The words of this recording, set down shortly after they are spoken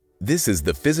This is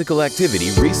the Physical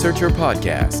Activity Researcher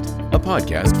Podcast, a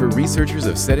podcast for researchers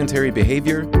of sedentary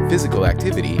behavior, physical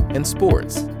activity, and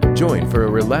sports. Join for a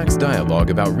relaxed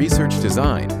dialogue about research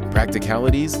design,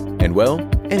 practicalities, and, well,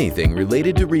 anything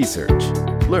related to research.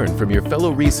 Learn from your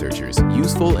fellow researchers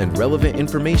useful and relevant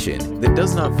information that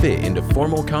does not fit into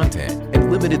formal content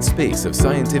and limited space of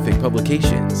scientific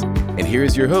publications. And here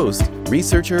is your host,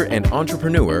 researcher and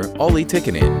entrepreneur, Olli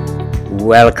Tikkanen.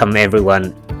 Welcome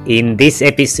everyone. In this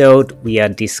episode, we are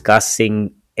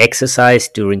discussing exercise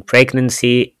during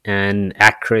pregnancy and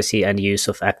accuracy and use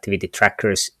of activity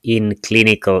trackers in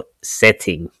clinical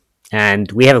setting.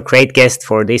 And we have a great guest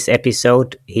for this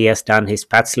episode. He has done his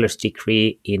bachelor's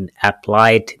degree in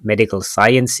applied medical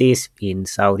sciences in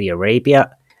Saudi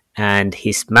Arabia and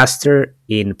his master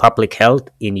in public health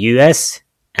in US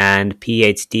and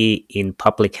PhD in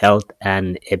public health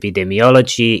and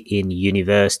epidemiology in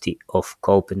University of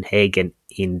Copenhagen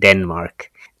in Denmark.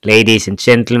 Ladies and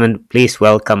gentlemen, please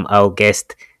welcome our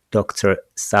guest, Dr.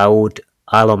 Saud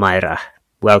Alomairah.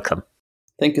 Welcome.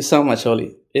 Thank you so much,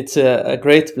 Olli. It's a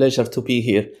great pleasure to be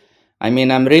here. I'm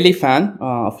really a fan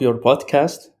of your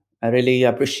podcast. I really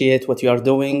appreciate what you are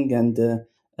doing and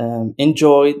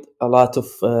enjoyed a lot of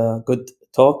good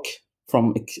talk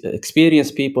from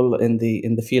experienced people in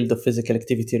the field of physical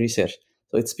activity research.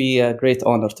 So it's been a great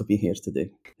honor to be here today.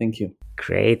 Thank you.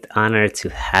 Great honor to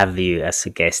have you as a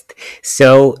guest.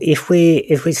 So if we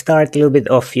start a little bit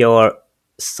of your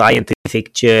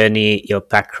scientific journey, your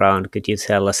background, could you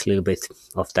tell us a little bit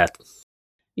of that?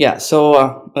 Yeah,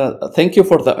 so thank you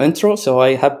for the intro. So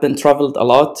I have been traveled a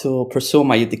lot to pursue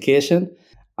my education.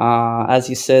 As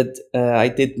you said, I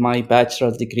did my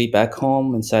bachelor's degree back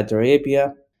home in Saudi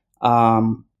Arabia.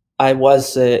 I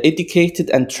was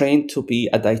educated and trained to be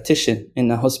a dietitian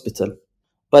in a hospital.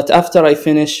 But after I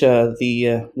finished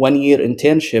the 1-year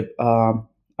internship,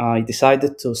 I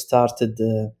decided to start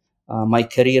my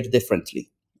career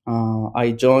differently.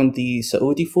 I joined the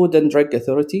Saudi Food and Drug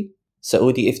Authority,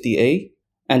 Saudi FDA,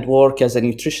 and work as a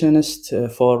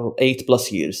nutritionist for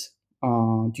 8+ years,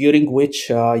 during which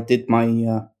I did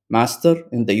my master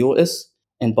in the US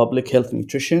in public health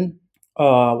nutrition,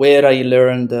 where I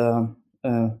learned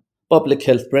public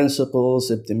health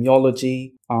principles,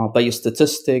 epidemiology,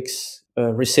 biostatistics,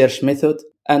 research method.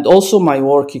 And also my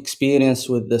work experience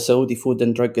with the Saudi Food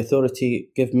and Drug Authority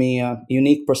gave me a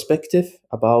unique perspective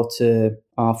about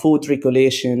food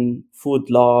regulation, food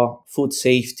law, food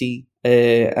safety,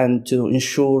 and to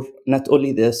ensure not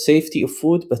only the safety of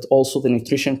food, but also the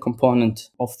nutrition component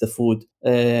of the food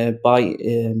by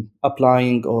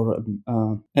applying or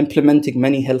implementing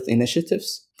many health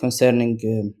initiatives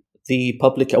concerning the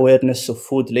public awareness of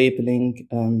food labeling,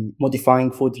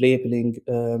 modifying food labeling,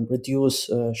 reduce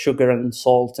sugar and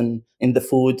salt in the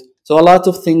food. So a lot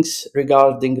of things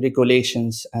regarding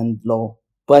regulations and law.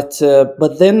 But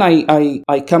then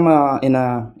I come in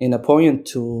a point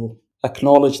to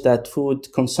acknowledge that food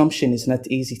consumption is not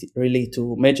easy really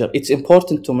to measure. It's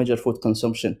important to measure food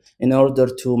consumption in order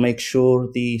to make sure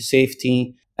the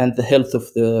safety and the health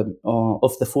of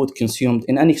the food consumed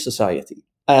in any society.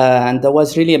 And I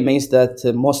was really amazed that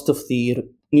most of the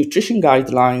nutrition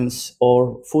guidelines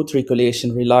or food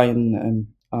regulation rely on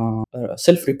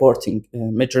self-reporting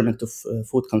measurement of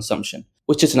food consumption,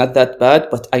 which is not that bad,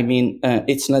 but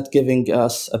it's not giving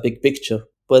us a big picture.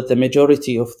 But the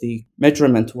majority of the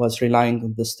measurement was relying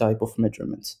on this type of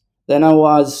measurements. Then I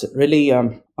was really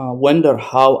wonder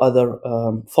how other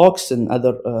folks in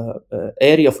other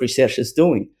area of research is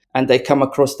doing. And I come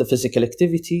across the physical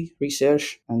activity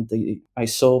research, and I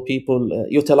saw people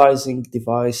utilizing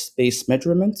device-based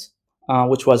measurements,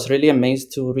 which was really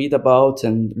amazed to read about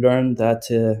and learn that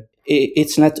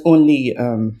it's not only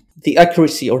the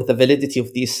accuracy or the validity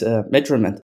of these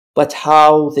measurement, but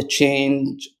how the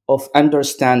change of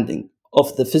understanding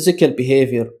of the physical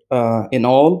behavior in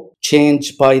all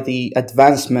changed by the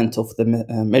advancement of the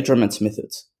measurements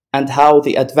methods, and how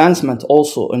the advancement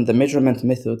also in the measurement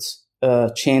methods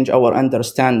change our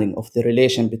understanding of the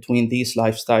relation between these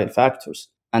lifestyle factors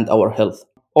and our health.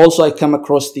 Also, I come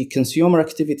across the consumer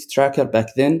activity tracker back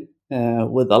then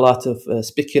with a lot of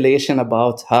speculation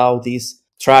about how these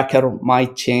tracker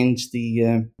might change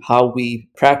the how we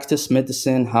practice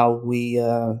medicine, how we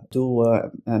do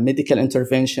medical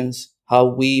interventions,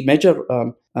 how we measure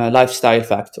lifestyle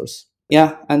factors.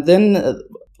 Yeah, and then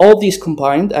all these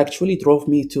combined actually drove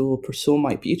me to pursue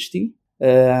my PhD.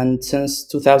 And since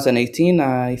 2018,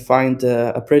 I find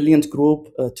a brilliant group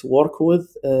to work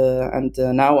with, and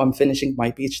now I'm finishing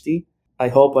my PhD. I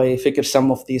hope I figure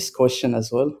some of these questions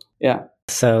as well. Yeah.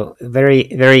 So very,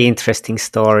 very interesting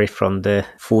story from the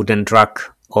Food and Drug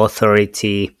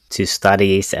Authority. to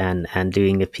studies and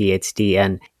doing a PhD.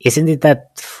 And isn't it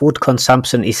that food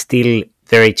consumption is still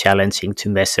very challenging to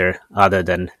measure other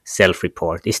than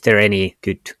self-report? Is there any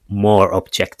good, more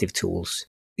objective tools?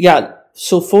 Yeah,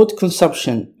 so food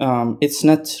consumption, it's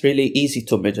not really easy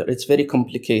to measure. It's very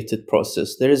complicated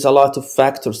process. There is a lot of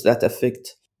factors that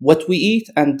affect what we eat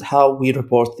and how we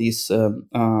report these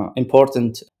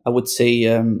important, I would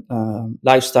say,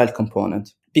 lifestyle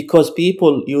component. Because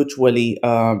people usually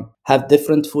have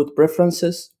different food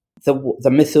preferences. The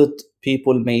method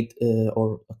people made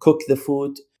or cook the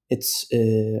food, it's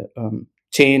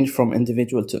change from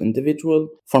individual to individual,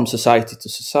 from society to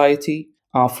society.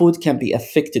 Food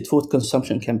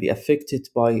consumption can be affected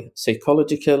by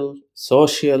psychological,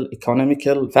 social,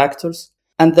 economical factors.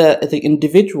 And the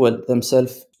individual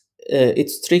themselves,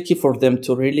 it's tricky for them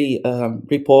to really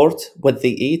report what they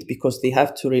eat because they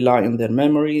have to rely on their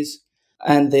memories.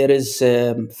 And there is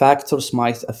factors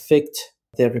might affect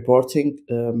their reporting,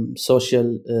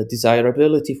 social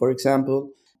desirability, for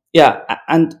example. Yeah,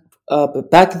 and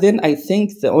but back then, I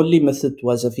think the only method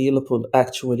was available,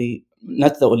 actually,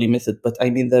 not the only method, but I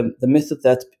mean the method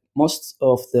that most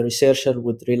of the researcher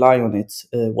would rely on it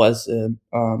was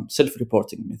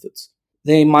self-reporting methods.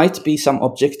 There might be some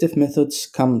objective methods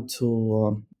come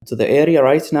to the area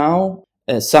right now.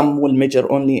 Some will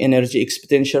measure only energy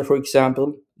expenditure, for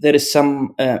example. There is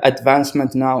some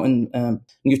advancement now in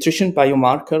nutrition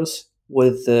biomarkers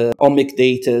with omic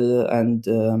data and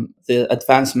the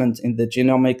advancement in the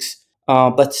genomics.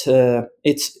 But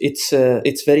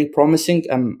it's very promising.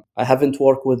 I haven't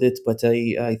worked with it, but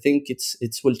I think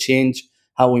it will change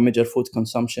how we measure food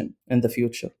consumption in the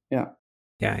future. Yeah.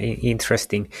 Yeah,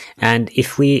 interesting. And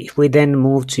if we then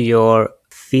move to your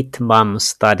Fit Mom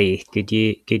study, could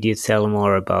you tell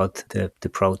more about the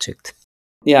project?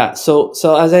 Yeah, so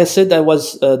as I said, I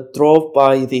was drove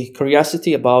by the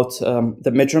curiosity about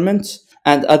the measurements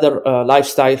and other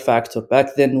lifestyle factor.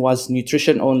 Back then was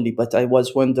nutrition only, but I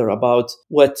was wonder about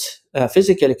what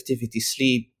physical activity,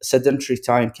 sleep, sedentary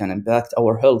time can impact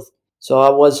our health. So I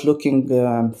was looking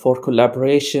for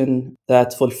collaboration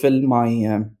that fulfill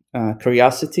my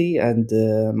curiosity and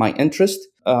my interest.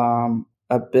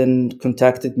 I've been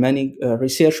contacted many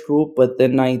research group, but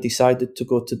then I decided to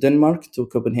go to Denmark, to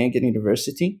Copenhagen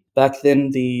University. Back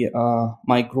then, the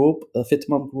my group, the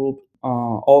FitMom group,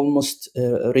 almost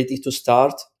ready to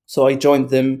start. So I joined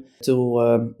them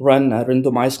to run a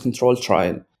randomized control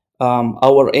trial.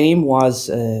 Our aim was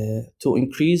to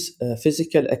increase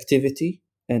physical activity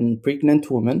in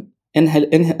pregnant women,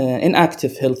 in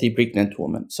active, healthy pregnant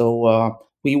women. So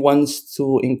we want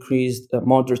to increase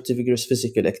moderate to vigorous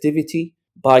physical activity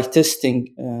by testing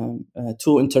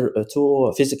two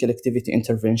physical activity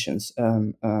interventions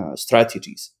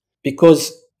strategies.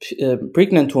 Because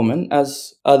pregnant women,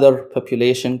 as other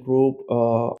population group,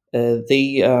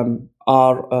 they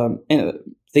are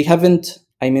they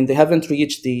haven't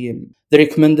reached the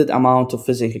recommended amount of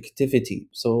physical activity.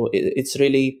 So it's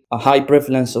really a high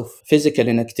prevalence of physical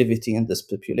inactivity in this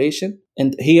population.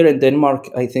 And here in Denmark,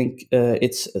 I think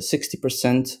it's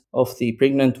 60% of the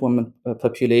pregnant women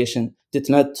population did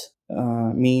not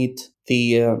meet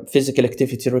the physical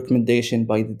activity recommendation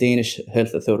by the Danish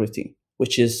Health Authority,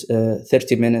 which is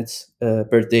 30 minutes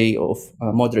per day of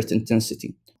moderate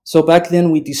intensity. So back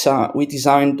then we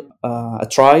designed a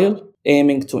trial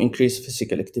aiming to increase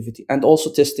physical activity and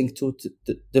also testing two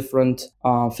different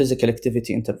physical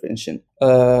activity intervention.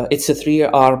 It's a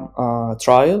 3-arm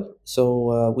trial.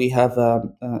 So we have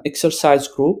an exercise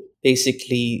group.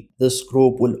 Basically, this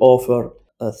group will offer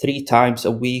 3 times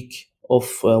a week of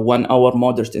 1 hour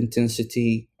moderate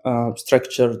intensity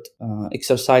structured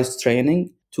exercise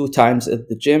training, 2 times at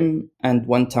the gym and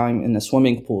 1 time in a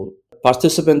swimming pool.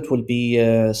 Participant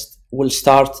will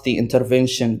start the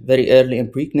intervention very early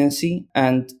in pregnancy,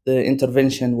 and the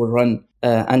intervention will run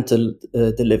until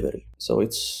delivery. So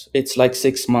it's like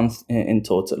 6 months in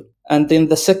total. And then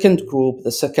the second group,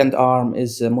 the second arm,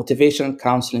 is motivational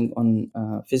counseling on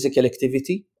physical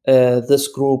activity. This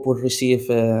group will receive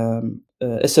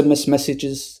SMS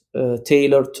messages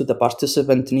tailored to the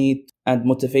participant need and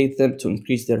motivate them to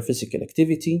increase their physical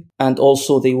activity. And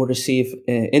also they will receive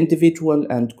individual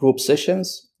and group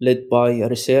sessions led by a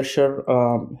researcher,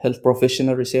 health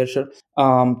professional researcher,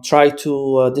 try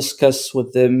to discuss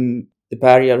with them the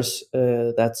barriers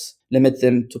that limit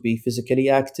them to be physically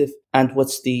active and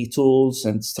what's the tools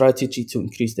and strategy to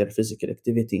increase their physical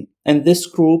activity. In this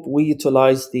group, we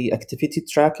utilize the activity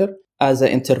tracker as an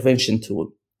intervention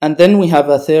tool. And then we have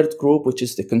a third group, which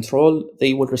is the control.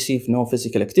 They will receive no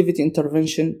physical activity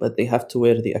intervention, but they have to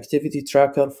wear the activity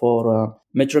tracker for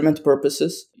measurement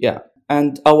purposes. Yeah.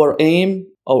 And our aim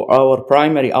our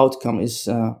primary outcome is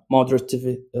moderate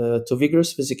to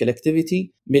vigorous physical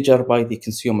activity measured by the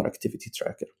consumer activity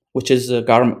tracker, which is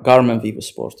Garmin Vivo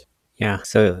Sport. Yeah,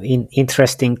 so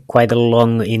interesting, quite a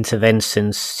long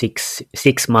intervention, six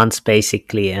months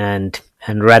basically, and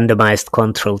randomized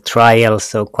controlled trial.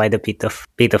 So quite a bit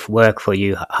of work for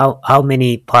you. How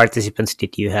many participants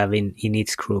did you have in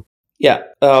each group? Yeah,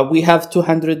 we have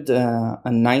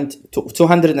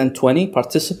 220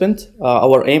 participants.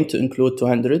 Our aim to include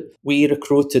 200. We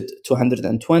recruited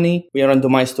 220. We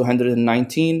randomized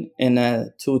 219 in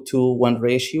a 2-to-1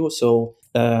 ratio. So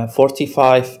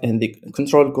 45 in the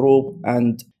control group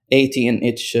and 80 in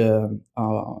each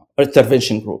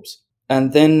intervention groups.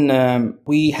 And then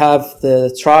we have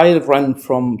the trial run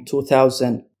from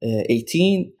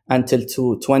 2018 until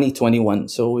to 2021.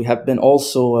 So we have been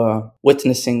also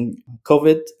witnessing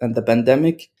COVID and the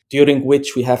pandemic, during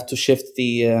which we have to shift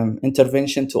the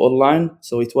intervention to online.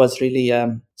 So it was really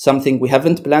something we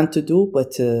haven't planned to do,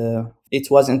 but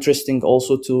it was interesting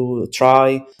also to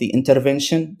try the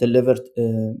intervention delivered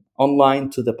online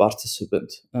to the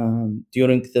participant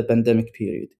during the pandemic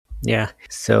period. Yeah,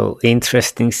 so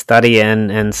interesting study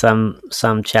and some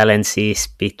challenges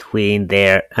between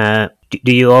there.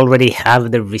 Do you already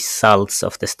have the results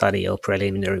of the study or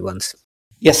preliminary ones?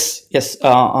 Yes.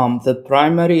 The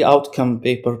primary outcome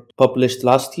paper published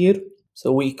last year.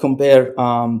 So we compare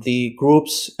the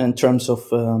groups in terms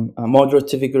of moderate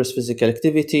to vigorous physical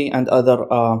activity and other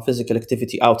physical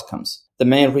activity outcomes. The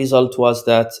main result was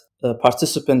that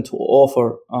participants who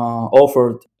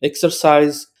offered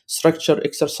exercise, structured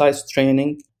exercise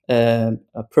training,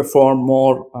 perform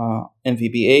more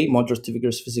MVBA, moderate to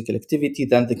vigorous physical activity,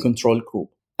 than the control group.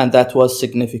 And that was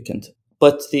significant.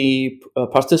 But the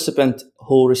participant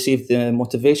who received the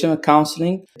motivational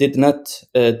counseling did not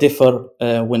differ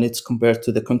when it's compared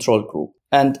to the control group.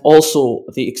 And also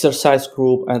the exercise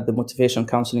group and the motivation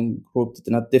counseling group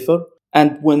did not differ.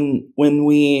 And when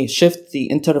we shift the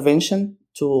intervention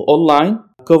to online,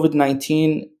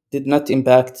 COVID-19 did not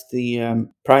impact the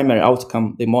primary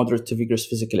outcome, the moderate to vigorous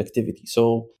physical activity.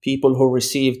 So people who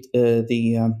received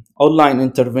the online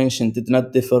intervention did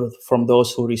not differ from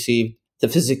those who received the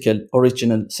physical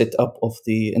original setup of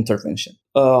the intervention.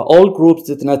 All groups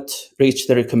did not reach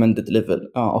the recommended level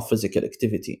of physical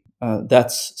activity.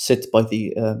 That's set by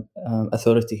the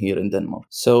authority here in Denmark.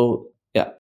 So,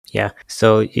 yeah. Yeah,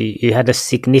 so you had a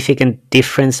significant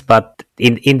difference, but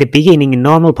in the beginning, in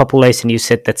normal population, you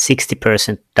said that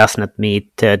 60% does not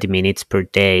meet 30 minutes per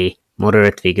day,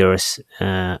 moderate vigorous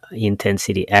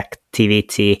intensity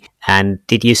activity. And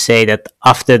did you say that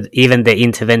after even the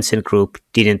intervention group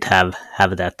didn't have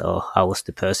that, or how was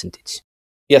the percentage?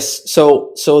 Yes,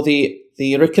 so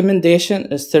the recommendation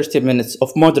is 30 minutes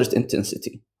of moderate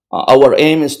intensity. Our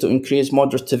aim is to increase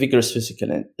moderate to vigorous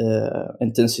physical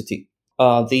intensity.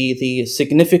 The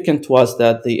significant was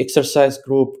that the exercise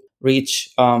group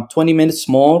reached 20 minutes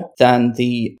more than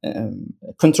the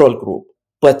control group.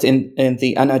 But in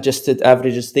the unadjusted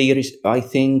averages, I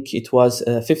think it was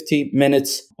 50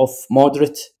 minutes of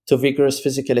moderate to vigorous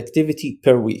physical activity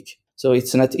per week. So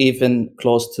it's not even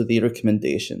close to the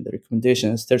recommendation. The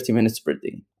recommendation is 30 minutes per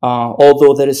day.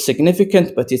 Although that is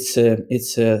significant, but it's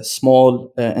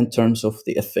small in terms of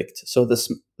the effect. So the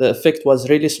effect was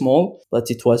really small,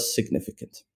 but it was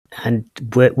significant. And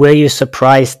were you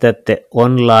surprised that the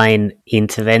online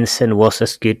intervention was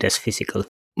as good as physical?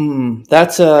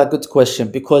 That's a good question,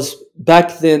 because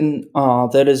back then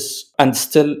there is, and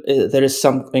still there is,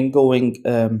 some ongoing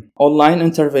online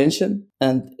intervention,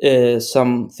 and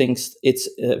some things it's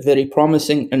very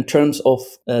promising in terms of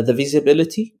the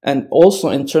visibility, and also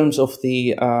in terms of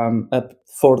the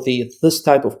for this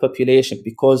type of population,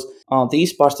 because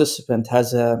these participant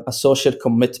has a social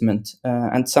commitment,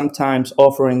 and sometimes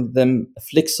offering them a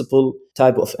flexible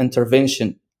type of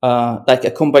intervention, like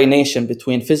a combination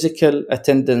between physical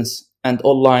attendance and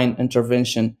online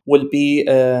intervention, will be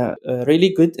really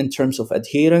good in terms of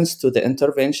adherence to the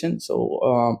intervention.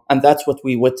 So, and that's what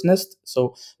we witnessed.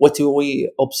 So what we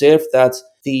observed, that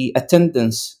the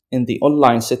attendance in the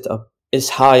online setup is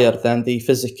higher than the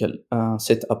physical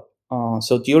setup.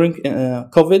 So during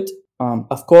COVID,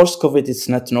 of course, COVID is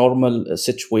not normal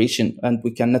situation, and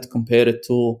we cannot compare it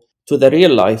to the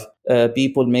real life.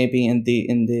 People maybe in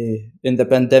the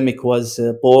pandemic was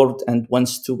bored and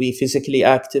wants to be physically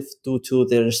active due to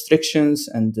the restrictions,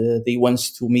 and they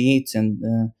wants to meet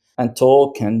and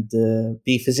talk and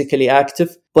be physically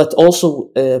active. But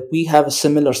also we have a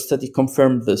similar study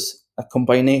confirmed this. A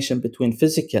combination between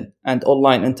physical and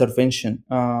online intervention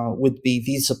would be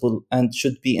feasible and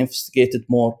should be investigated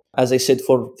more, as I said,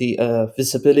 for the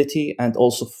visibility and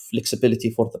also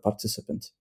flexibility for the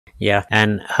participant. Yeah.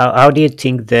 And how do you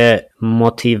think the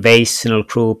motivational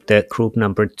group, the group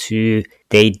number 2,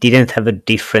 they didn't have a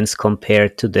difference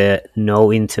compared to the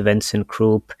no intervention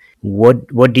group?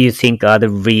 What do you think are the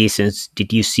reasons?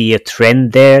 Did you see a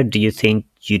trend there? Do you think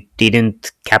you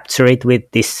didn't capture it with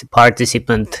this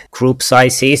participant group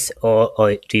sizes, or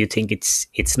do you think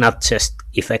it's not just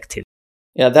effective?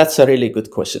 Yeah, that's a really good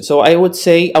question. So I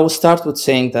will start with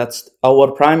saying that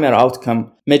our primary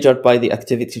outcome measured by the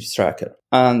activity tracker,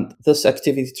 and this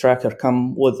activity tracker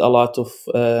come with a lot of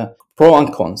pro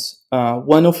and cons.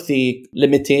 One of the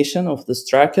limitation of this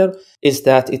tracker is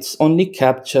that it's only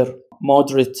capture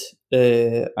moderate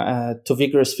to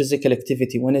vigorous physical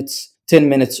activity when it's 10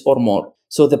 minutes or more.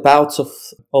 So the bouts of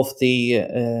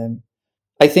the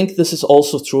I think this is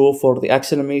also true for the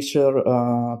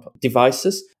accelerometer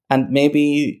devices. And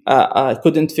maybe I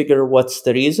couldn't figure what's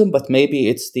the reason, but maybe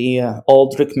it's the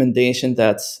old recommendation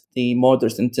that the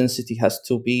moderate intensity has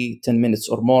to be 10 minutes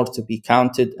or more to be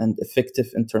counted and effective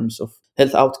in terms of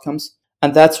health outcomes.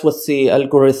 And that's what the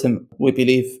algorithm, we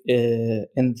believe,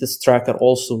 in this tracker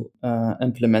also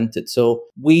implemented. So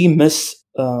we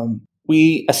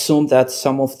assume that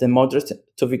some of the moderate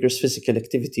to vigorous physical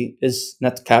activity is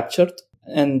not captured.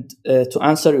 And to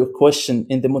answer your question,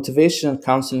 in the motivational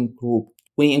counseling group,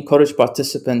 we encourage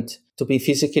participants to be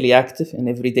physically active in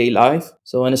everyday life.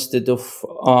 So instead of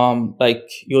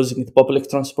using the public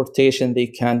transportation, they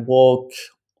can walk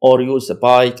or use a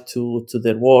bike to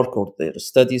their work or their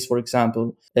studies, for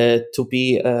example, to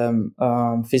be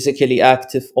physically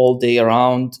active all day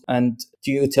around, and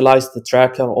to utilize the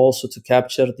tracker also to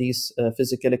capture these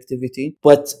physical activity.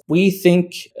 But we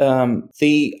think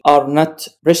they are not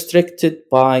restricted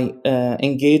by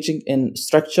engaging in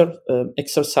structured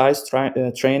exercise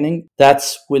training.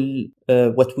 That's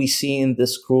what we see in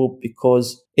this group,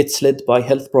 because it's led by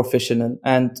health professional,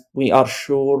 and we are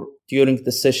sure during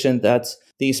the session that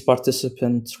these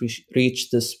participants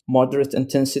reach this moderate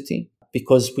intensity,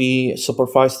 because we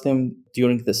supervise them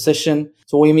during the session.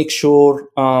 So we make sure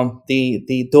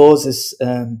the dose is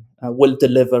well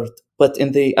delivered. But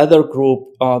in the other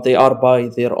group, they are by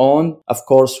their own. Of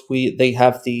course, they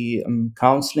have the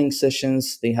counseling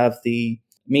sessions, they have the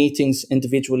meetings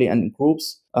individually and in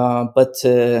groups. It's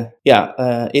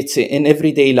in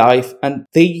everyday life, and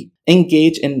they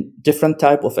engage in different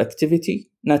type of activity,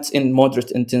 not in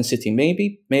moderate intensity,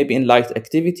 maybe in light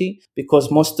activity,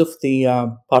 because most of the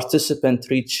participants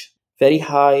reach very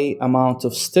high amount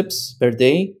of steps per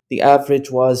day. The average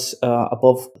was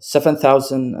above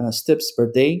 7,000 steps per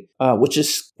day, which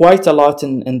is quite a lot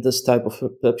in this type of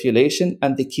population,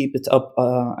 and they keep it up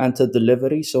until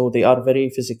delivery. So they are very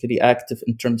physically active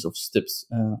in terms of steps,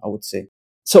 I would say.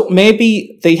 So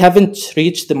maybe they haven't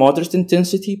reached the moderate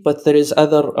intensity, but there is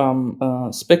other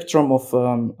spectrum of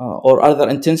or other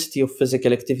intensity of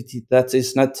physical activity that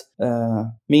is not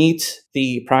meet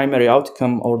the primary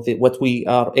outcome or what we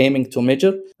are aiming to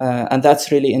measure, and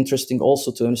that's really interesting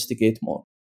also to investigate more.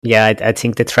 Yeah, I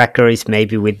think the tracker is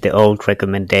maybe with the old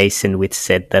recommendation, which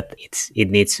said that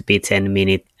it needs to be 10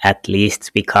 minutes at least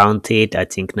to be counted. I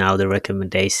think now the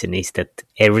recommendation is that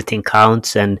everything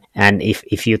counts, and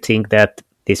if you think that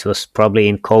this was probably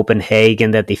in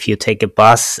Copenhagen, that if you take a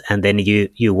bus and then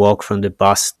you walk from the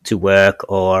bus to work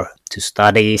or to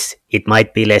studies, it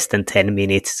might be less than 10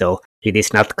 minutes. So it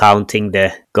is not counting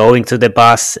the going to the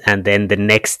bus and then the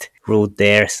next route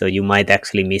there. So you might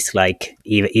actually miss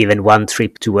even one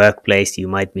trip to workplace. You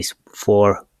might miss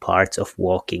 4 parts of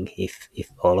walking if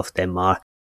all of them are.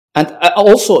 And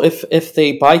also if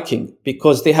they biking,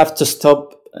 because they have to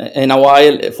stop in a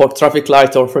while for traffic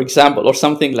light or, for example, or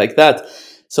something like that.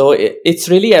 So it's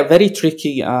really a very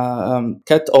tricky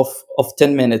cut of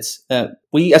 10 minutes.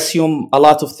 We assume a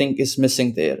lot of things is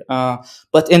missing there.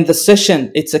 But in the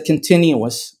session, it's a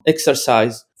continuous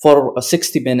exercise for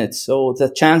 60 minutes. So the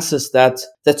chances that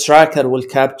the tracker will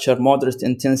capture moderate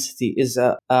intensity is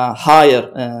higher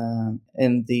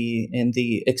in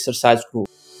the exercise group.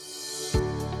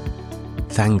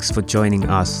 Thanks for joining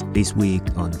us this week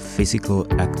on Physical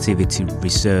Activity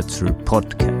Researcher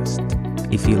Podcast.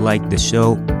 If you like the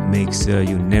show, make sure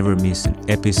you never miss an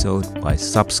episode by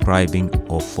subscribing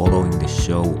or following the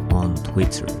show on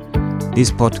Twitter.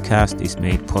 This podcast is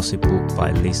made possible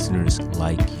by listeners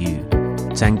like you.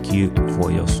 Thank you for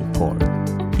your support.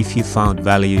 If you found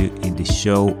value in the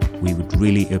show, we would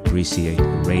really appreciate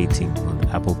a rating on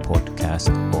Apple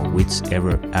Podcast or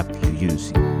whichever app you're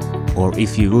using. Or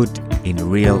if you would, in a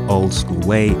real old school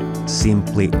way,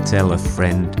 simply tell a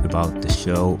friend about the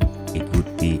show. It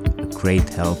would be a great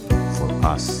help for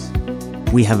us.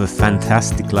 We have a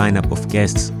fantastic lineup of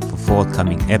guests for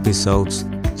forthcoming episodes,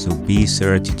 so be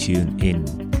sure to tune in.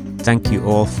 Thank you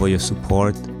all for your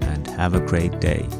support and have a great day.